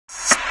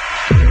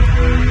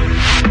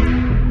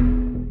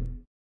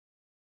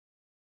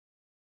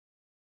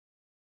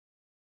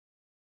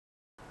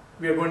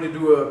we are going to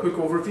do a quick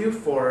overview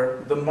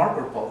for the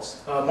marker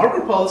pulse.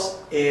 Marker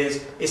pulse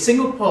is a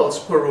single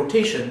pulse per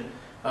rotation,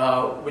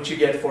 which you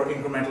get for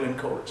incremental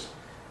encoders.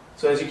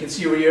 So as you can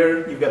see over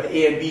here, you've got the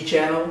A and B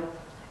channel,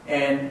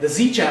 and the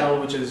Z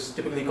channel, which is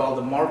typically called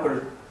the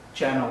marker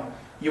channel,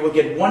 you will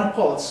get one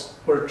pulse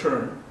per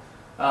turn.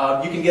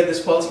 You can get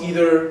this pulse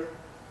either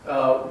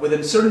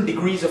within certain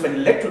degrees of an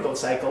electrical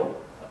cycle,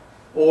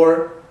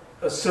 or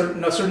a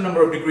certain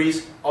number of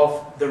degrees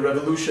of the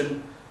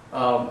revolution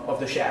of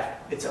the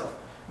shaft itself.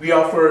 We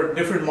offer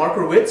different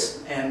marker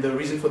widths, and the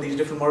reason for these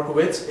different marker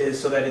widths is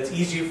so that it's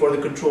easier for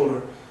the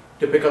controller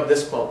to pick up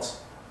this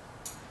pulse.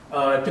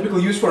 Typical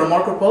use for a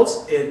marker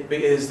pulse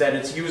is that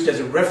it's used as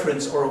a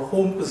reference or a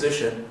home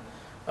position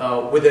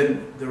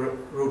within the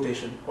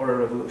rotation or a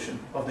revolution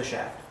of the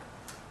shaft.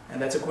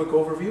 And that's a quick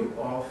overview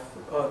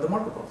of the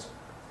marker pulse.